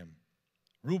hand on him."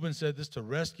 Reuben said this to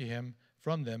rescue him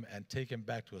from them and take him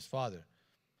back to his father.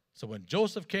 So when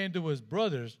Joseph came to his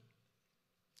brothers,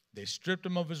 they stripped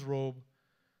him of his robe,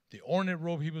 the ornate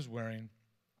robe he was wearing,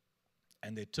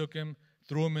 and they took him,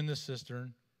 threw him in the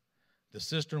cistern. The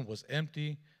cistern was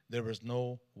empty. There was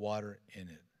no water in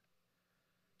it.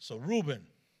 So Reuben.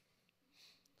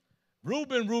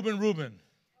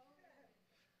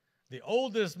 The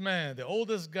oldest man, the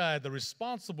oldest guy, the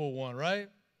responsible one, right?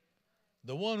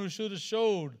 The one who should have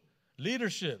showed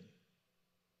leadership.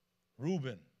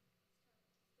 Reuben.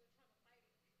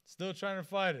 Still trying to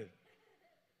fight it.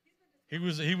 He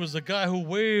was a guy who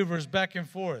wavers back and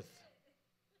forth.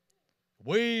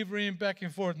 Wavering back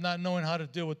and forth, not knowing how to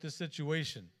deal with this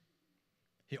situation.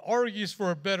 He argues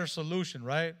for a better solution,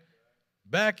 right?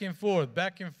 Back and forth,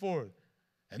 back and forth.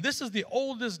 And this is the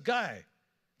oldest guy,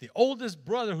 the oldest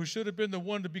brother who should have been the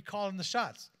one to be calling the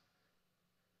shots.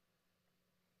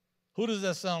 Who does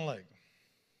that sound like?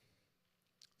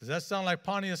 Does that sound like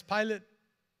Pontius Pilate?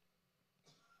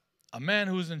 A man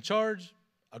who's in charge,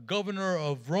 a governor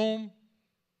of Rome,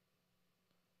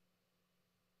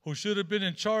 who should have been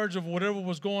in charge of whatever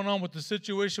was going on with the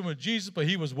situation with Jesus, but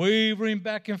he was wavering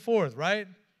back and forth, right?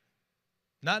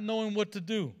 Not knowing what to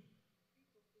do.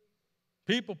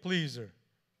 People pleaser.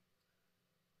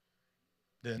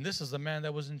 Then this is the man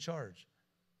that was in charge.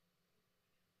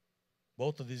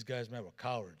 Both of these guys, man, were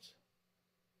cowards.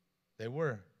 They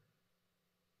were.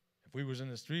 If we was in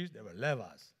the streets, they were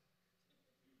levas.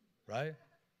 Right?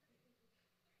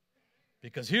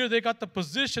 Because here they got the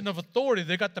position of authority.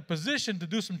 They got the position to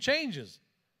do some changes.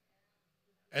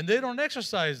 And they don't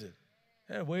exercise it.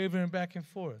 They're wavering back and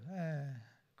forth.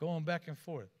 Going back and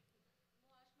forth.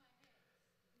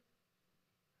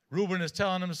 Reuben is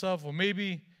telling himself, well,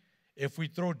 maybe if we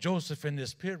throw Joseph in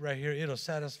this pit right here, it'll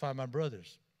satisfy my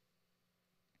brothers.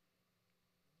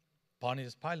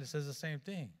 Pontius Pilate says the same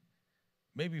thing.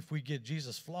 Maybe if we get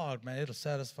Jesus flogged, man, it'll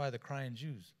satisfy the crying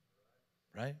Jews.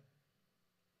 Right?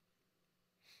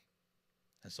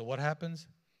 And so what happens?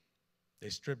 They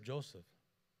strip Joseph.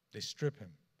 They strip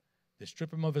him. They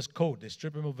strip him of his coat. They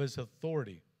strip him of his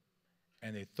authority.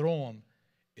 And they throw him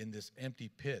in this empty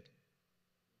pit,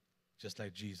 just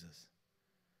like Jesus.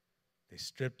 They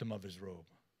stripped him of his robe,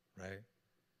 right?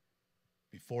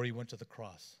 Before he went to the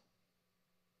cross.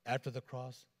 After the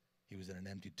cross, he was in an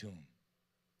empty tomb.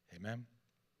 Amen?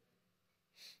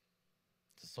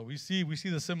 So we see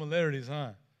the similarities,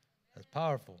 huh? That's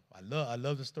powerful. I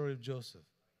love the story of Joseph.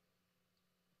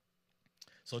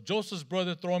 So Joseph's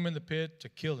brother throw him in the pit to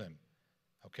kill him,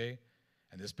 okay?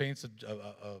 And this paints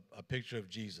a picture of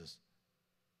Jesus.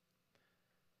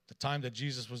 The time that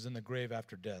Jesus was in the grave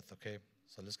after death, okay?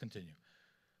 So let's continue.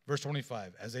 Verse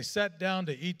 25, as they sat down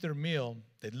to eat their meal,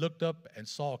 they looked up and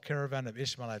saw a caravan of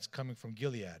Ishmaelites coming from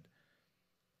Gilead.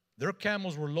 Their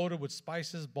camels were loaded with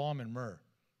spices, balm, and myrrh,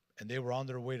 and they were on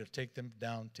their way to take them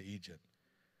down to Egypt.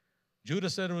 Judah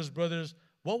said to his brothers,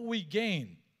 what will we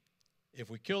gain if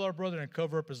we kill our brother and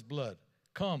cover up his blood?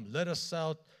 Come, let us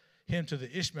sell him to the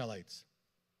Ishmaelites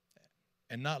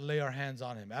and not lay our hands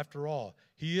on him. After all,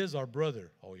 he is our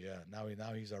brother. Oh, yeah,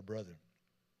 now he's our brother.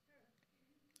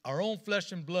 Our own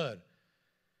flesh and blood,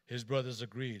 his brothers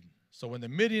agreed. So when the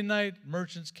Midianite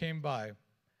merchants came by,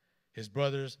 his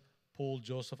brothers pulled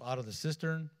Joseph out of the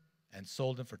cistern and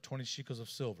sold him for 20 shekels of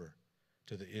silver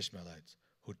to the Ishmaelites,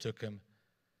 who took him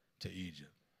to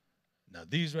Egypt. Now,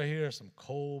 these right here are some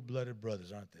cold-blooded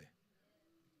brothers, aren't they?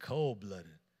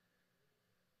 Cold-blooded.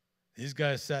 These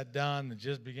guys sat down and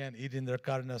just began eating their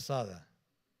carne asada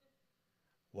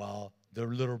while their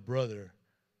little brother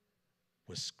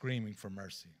was screaming for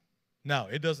mercy. Now,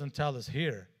 it doesn't tell us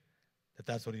here that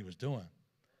that's what he was doing.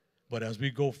 But as we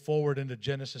go forward into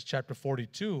Genesis chapter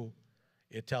 42,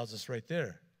 it tells us right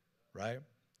there, right,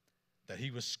 that he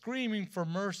was screaming for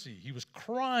mercy. He was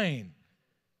crying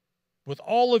with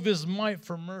all of his might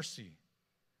for mercy.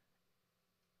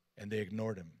 And they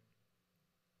ignored him.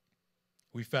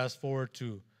 We fast forward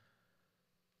to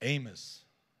Amos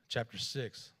chapter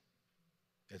 6.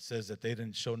 It says that they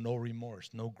didn't show no remorse,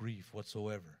 no grief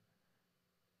whatsoever.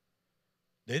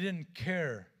 They didn't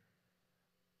care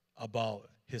about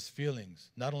his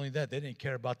feelings. Not only that, they didn't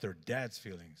care about their dad's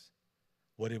feelings,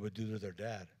 what it would do to their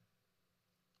dad.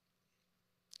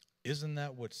 Isn't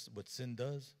that what sin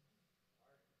does?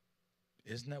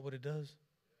 Isn't that what it does?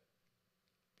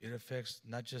 It affects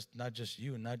not just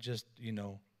you, not just,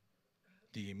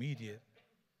 the immediate.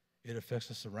 It affects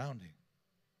the surrounding,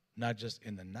 not just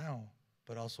in the now,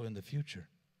 but also in the future,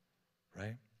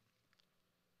 right?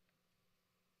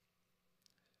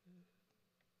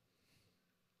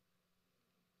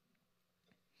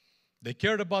 They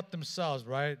cared about themselves,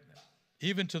 right?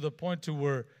 Even to the point to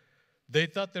where they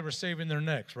thought they were saving their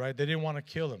necks, right? They didn't want to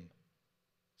kill him.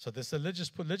 So they said, let's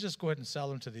just go ahead and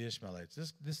sell him to the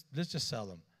Ishmaelites. Let's just sell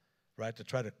him, right, to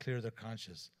try to clear their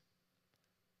conscience.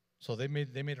 So they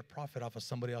made a profit off of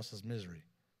somebody else's misery.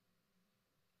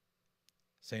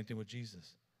 Same thing with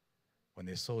Jesus. When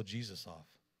they sold Jesus off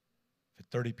for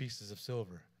 30 pieces of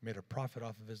silver, made a profit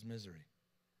off of his misery.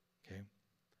 Okay?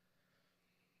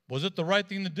 Was it the right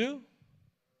thing to do?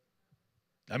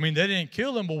 I mean, they didn't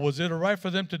kill him, but was it all right for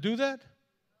them to do that?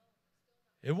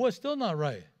 It was still not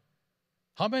right.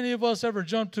 How many of us ever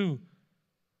jumped to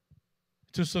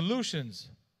to solutions,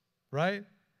 right?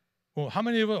 Well, how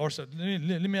many of us, or so,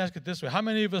 let me ask it this way. How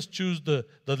many of us choose the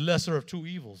lesser of two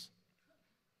evils?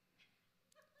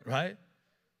 Right?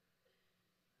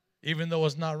 Even though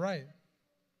it's not right.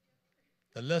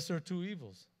 The lesser of two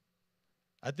evils.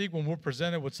 I think when we're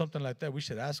presented with something like that, we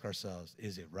should ask ourselves,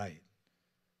 is it right?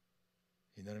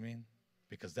 You know what I mean?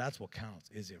 Because that's what counts.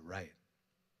 Is it right?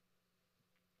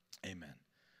 Amen.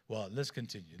 Well, let's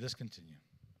continue. Let's continue.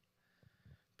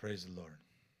 Praise the Lord.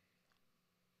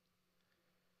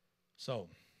 So,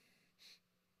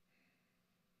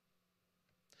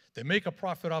 they make a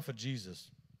profit off of Jesus,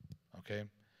 okay?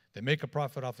 They make a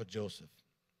profit off of Joseph.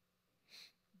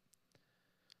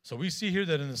 So we see here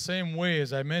that in the same way,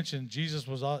 as I mentioned, Jesus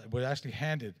was actually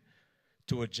handed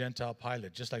to a Gentile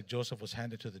pilot, just like Joseph was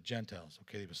handed to the Gentiles,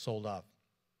 okay? He was sold off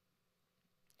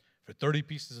for 30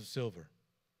 pieces of silver.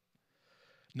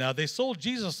 Now, they sold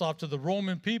Jesus off to the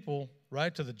Roman people,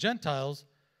 right, to the Gentiles,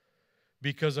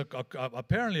 because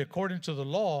apparently, according to the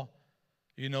law,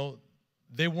 you know,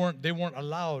 they weren't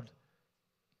allowed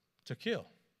to kill.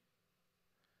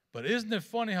 But isn't it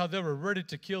funny how they were ready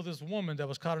to kill this woman that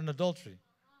was caught in adultery?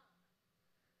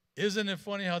 Isn't it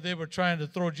funny how they were trying to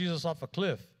throw Jesus off a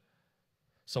cliff?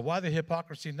 So why the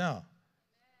hypocrisy now?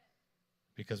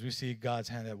 Because we see God's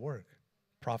hand at work.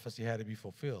 Prophecy had to be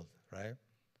fulfilled, right?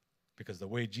 Because the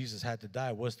way Jesus had to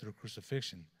die was through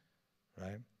crucifixion,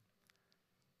 right?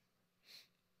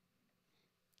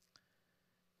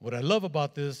 What I love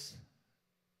about this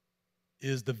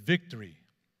is the victory.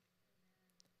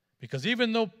 Because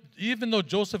even though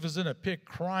Joseph is in a pit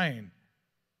crying,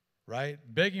 right,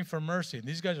 begging for mercy, and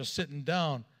these guys are sitting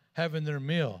down having their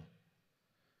meal,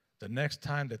 the next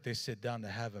time that they sit down to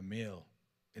have a meal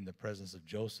in the presence of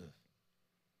Joseph,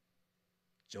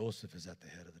 Joseph is at the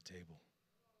head of the table.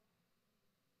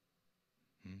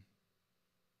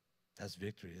 That's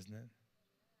victory, isn't it?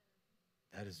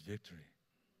 That is victory.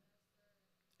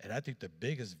 And I think the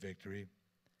biggest victory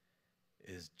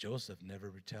is Joseph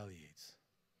never retaliates.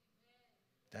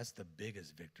 That's the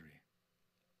biggest victory.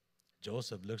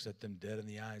 Joseph looks at them dead in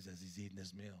the eyes as he's eating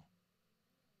his meal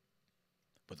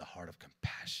with a heart of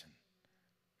compassion,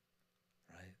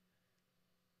 right?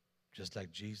 Just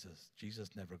like Jesus.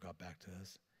 Jesus never got back to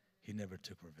us. He never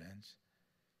took revenge.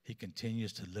 He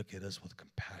continues to look at us with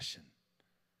compassion,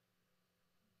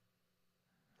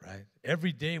 right?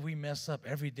 Every day we mess up.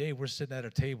 Every day we're sitting at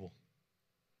a table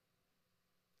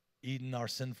eating our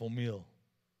sinful meal.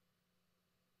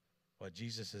 But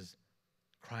Jesus is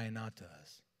crying out to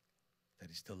us that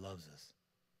he still loves us.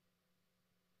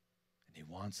 And he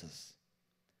wants us.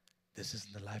 This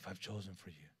isn't the life I've chosen for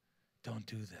you. Don't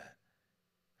do that,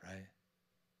 right?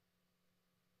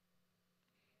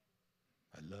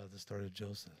 I love the story of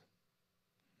Joseph.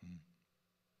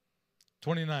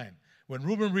 29. When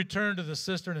Reuben returned to the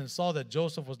cistern and saw that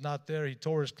Joseph was not there, he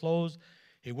tore his clothes.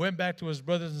 He went back to his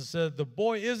brothers and said, "The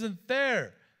boy isn't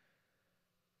there.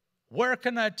 Where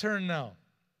can I turn now?"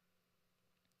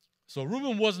 So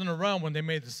Reuben wasn't around when they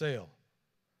made the sale,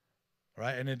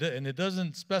 right? And it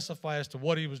doesn't specify as to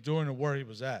what he was doing or where he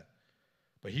was at.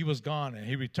 But he was gone, and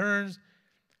he returns,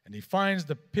 and he finds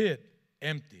the pit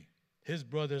empty. His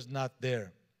brother's not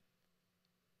there.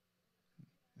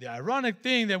 The ironic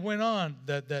thing that went on,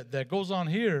 that goes on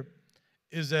here,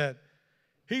 is that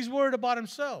he's worried about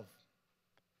himself.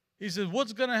 He says,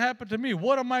 what's going to happen to me?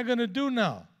 What am I going to do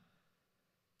now?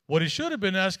 What he should have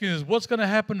been asking is, what's going to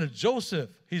happen to Joseph?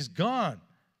 He's gone,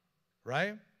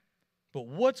 right? But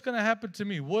what's going to happen to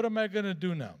me? What am I going to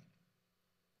do now?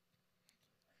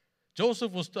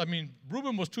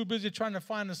 Reuben was too busy trying to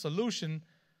find a solution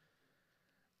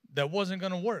that wasn't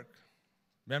going to work.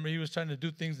 Remember, he was trying to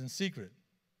do things in secret.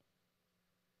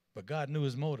 But God knew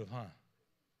his motive, huh?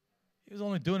 He was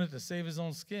only doing it to save his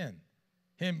own skin.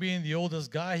 Him being the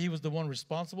oldest guy, he was the one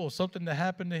responsible. If something that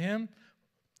happened to him,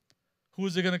 who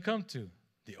is it going to come to?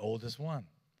 The oldest one.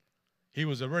 He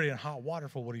was already in hot water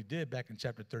for what he did back in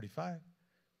chapter 35.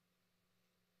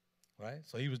 Right?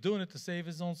 So he was doing it to save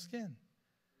his own skin.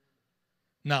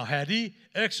 Now, had he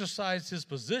exercised his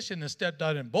position and stepped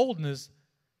out in boldness,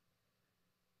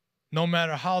 no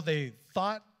matter how they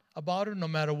thought about it, no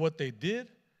matter what they did,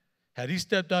 had he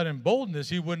stepped out in boldness,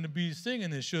 he wouldn't be singing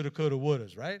this shoulda, coulda,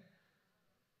 wouldas, right?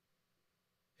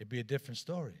 It'd be a different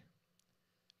story.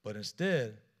 But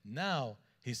instead, now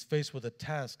he's faced with a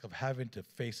task of having to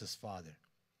face his father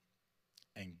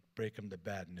and break him the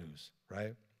bad news,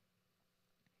 right?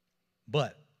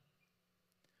 But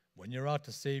when you're out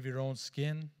to save your own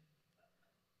skin,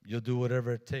 you'll do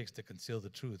whatever it takes to conceal the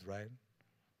truth, right?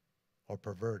 Or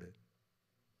pervert it.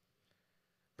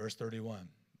 Verse 31.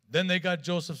 Then they got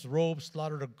Joseph's robe,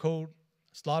 slaughtered a goat,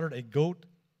 slaughtered a goat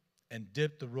and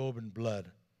dipped the robe in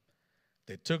blood.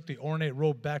 They took the ornate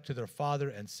robe back to their father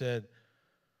and said,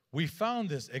 "We found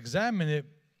this. Examine it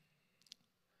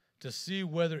to see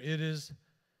whether it is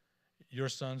your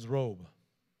son's robe."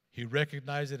 He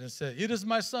recognized it and said, "It is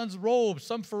my son's robe.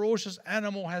 Some ferocious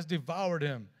animal has devoured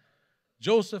him.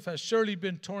 Joseph has surely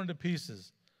been torn to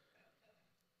pieces."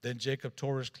 Then Jacob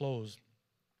tore his clothes,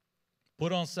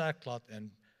 put on sackcloth,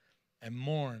 and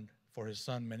mourned for his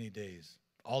son many days.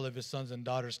 All of his sons and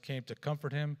daughters came to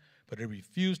comfort him, but he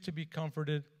refused to be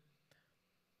comforted.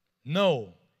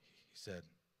 "No," he said,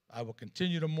 "I will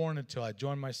continue to mourn until I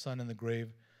join my son in the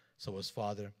grave." So his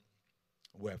father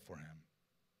wept for him.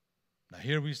 Now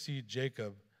here we see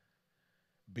Jacob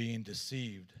being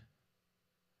deceived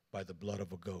by the blood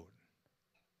of a goat.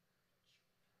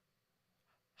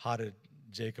 How did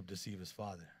Jacob deceive his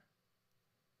father?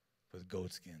 With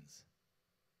goat skins.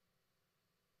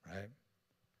 Right?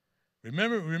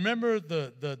 Remember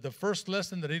the first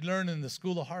lesson that he learned in the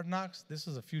School of Hard Knocks? This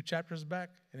is a few chapters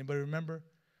back. Anybody remember?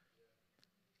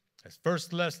 His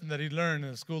first lesson that he learned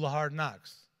in the School of Hard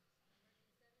Knocks.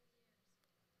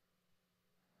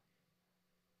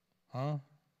 Huh?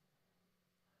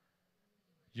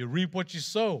 You reap what you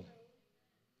sow.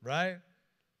 Right?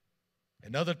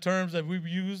 In other terms that we've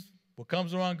used, what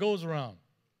comes around goes around.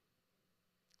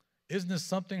 Isn't this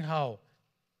something how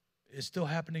it's still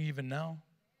happening even now?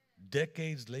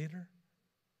 Decades later?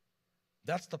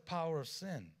 That's the power of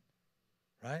sin,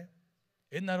 right?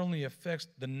 It not only affects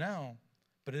the now,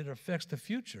 but it affects the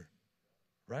future,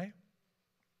 right?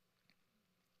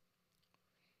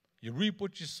 You reap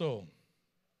what you sow.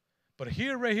 But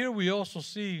here, right here, we also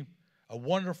see a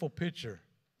wonderful picture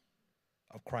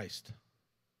of Christ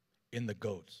in the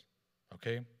goats,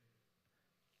 okay?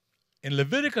 In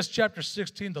Leviticus chapter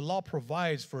 16, the law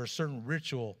provides for a certain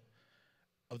ritual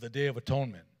of the Day of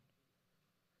Atonement.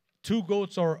 2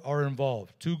 goats are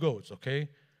involved, 2 goats, okay?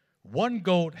 One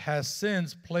goat has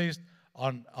sins placed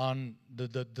on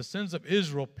the sins of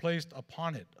Israel placed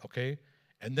upon it, okay?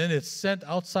 And then it's sent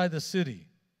outside the city,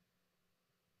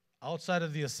 outside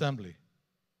of the assembly.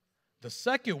 The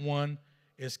second one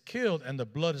is killed and the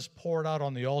blood is poured out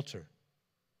on the altar,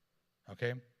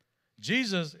 okay?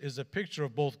 Jesus is a picture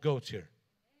of both goats here.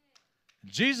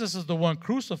 Jesus is the one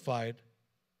crucified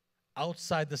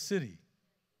outside the city,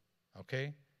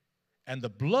 okay? And the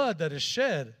blood that is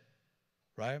shed,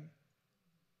 right,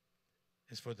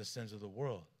 is for the sins of the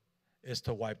world. Is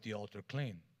to wipe the altar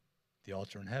clean, the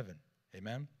altar in heaven.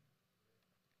 Amen?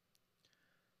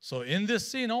 So in this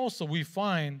scene also we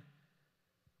find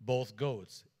both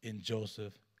goats in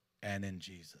Joseph and in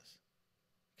Jesus,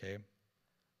 okay?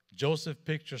 Joseph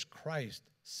pictures Christ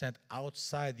sent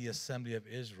outside the assembly of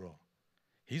Israel.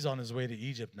 He's on his way to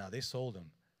Egypt now. They sold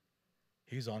him.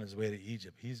 He's on his way to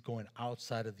Egypt. He's going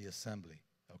outside of the assembly,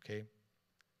 okay?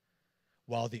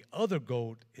 While the other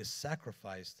goat is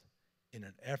sacrificed in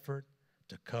an effort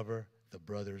to cover the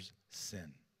brother's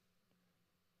sin.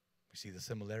 We see the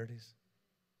similarities?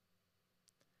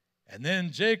 And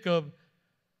then Jacob,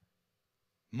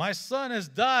 "My son has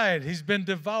died. He's been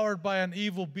devoured by an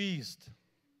evil beast."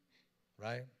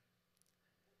 Right?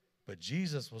 But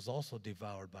Jesus was also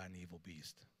devoured by an evil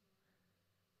beast.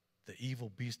 The evil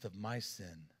beast of my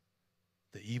sin,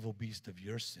 the evil beast of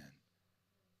your sin,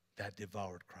 that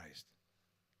devoured Christ.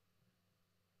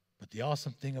 But the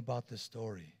awesome thing about this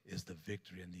story is the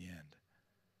victory in the end.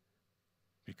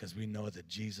 Because we know that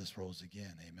Jesus rose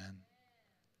again, amen?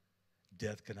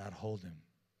 Death cannot hold him.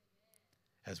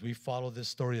 As we follow this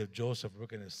story of Joseph, we're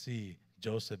going to see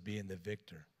Joseph being the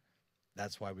victor.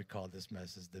 That's why we call this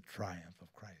message the triumph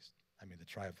of Christ. I mean, the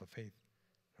triumph of faith,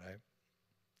 right?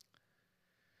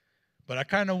 But I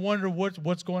kind of wonder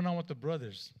what's going on with the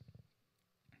brothers.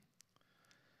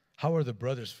 How are the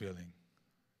brothers feeling,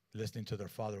 listening to their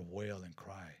father wail and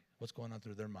cry? What's going on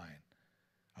through their mind?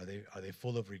 Are they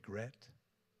full of regret?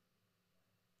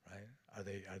 Right?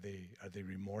 Are they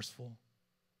remorseful?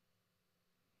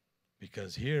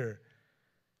 Because here,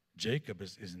 Jacob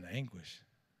is in anguish.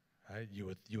 Right? You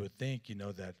would think,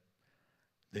 that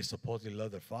they supposedly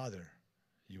love their father.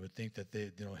 You would think that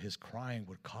his crying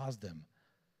would cause them,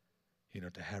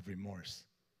 to have remorse,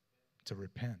 to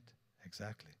repent.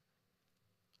 Exactly.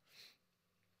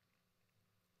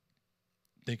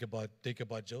 Think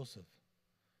about Joseph.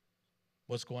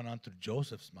 What's going on through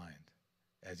Joseph's mind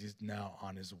as he's now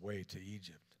on his way to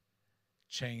Egypt,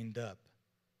 chained up,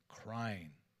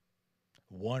 crying,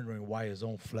 wondering why his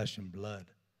own flesh and blood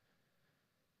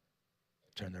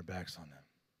turn their backs on them,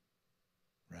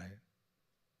 right?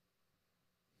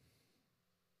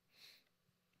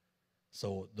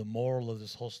 So the moral of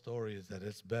this whole story is that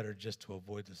it's better just to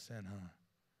avoid the sin, huh?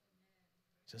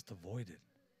 Just avoid it.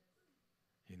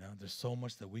 You know, there's so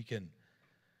much that we can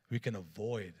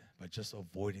avoid by just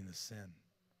avoiding the sin.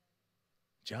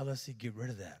 Jealousy, get rid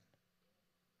of that.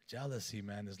 Jealousy,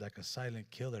 man, is like a silent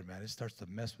killer, man. It starts to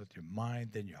mess with your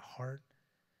mind, then your heart.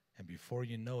 And before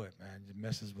you know it, man, it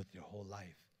messes with your whole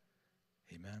life.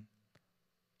 Amen?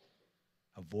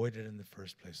 Avoid it in the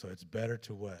first place. So it's better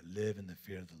to what? Live in the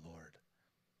fear of the Lord.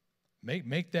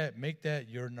 Make that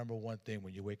your number one thing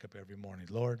when you wake up every morning.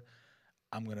 Lord,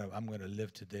 I'm gonna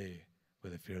live today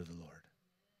with the fear of the Lord.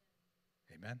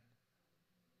 Amen?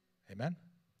 Amen?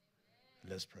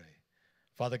 Let's pray.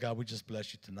 Father God, we just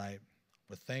bless you tonight.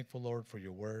 We're thankful, Lord, for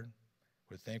your word.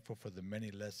 We're thankful for the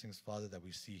many lessons, Father, that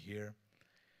we see here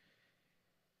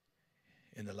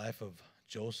in the life of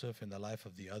Joseph, in the life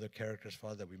of the other characters,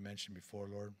 Father, that we mentioned before,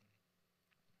 Lord.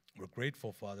 We're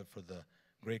grateful, Father, for the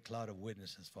great cloud of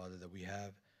witnesses, Father, that we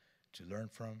have to learn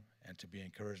from and to be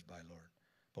encouraged by, Lord.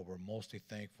 But we're mostly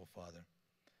thankful, Father,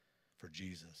 for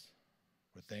Jesus.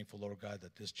 We're thankful, Lord God,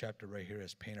 that this chapter right here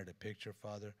has painted a picture,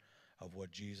 Father, of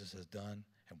what Jesus has done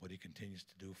and what he continues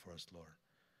to do for us, Lord.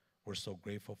 We're so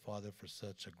grateful, Father, for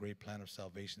such a great plan of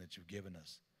salvation that you've given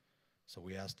us. So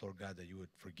we ask, Lord God, that you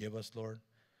would forgive us, Lord.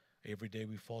 Every day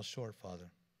we fall short, Father.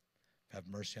 Have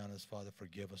mercy on us, Father.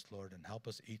 Forgive us, Lord, and help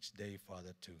us each day,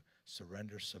 Father, to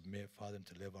surrender, submit, Father, and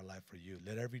to live our life for you.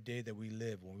 Let every day that we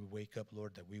live, when we wake up,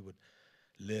 Lord, that we would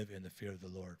live in the fear of the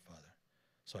Lord, Father.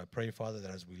 So I pray, Father,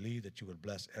 that as we leave, that you would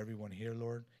bless everyone here,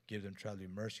 Lord. Give them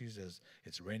traveling mercies as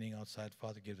it's raining outside,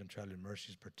 Father. Give them traveling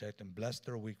mercies. Protect them. Bless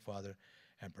their week, Father,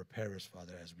 and prepare us,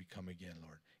 Father, as we come again,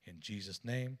 Lord. In Jesus'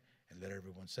 name, and let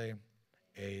everyone say,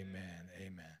 amen,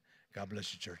 amen. God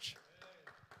bless you, church.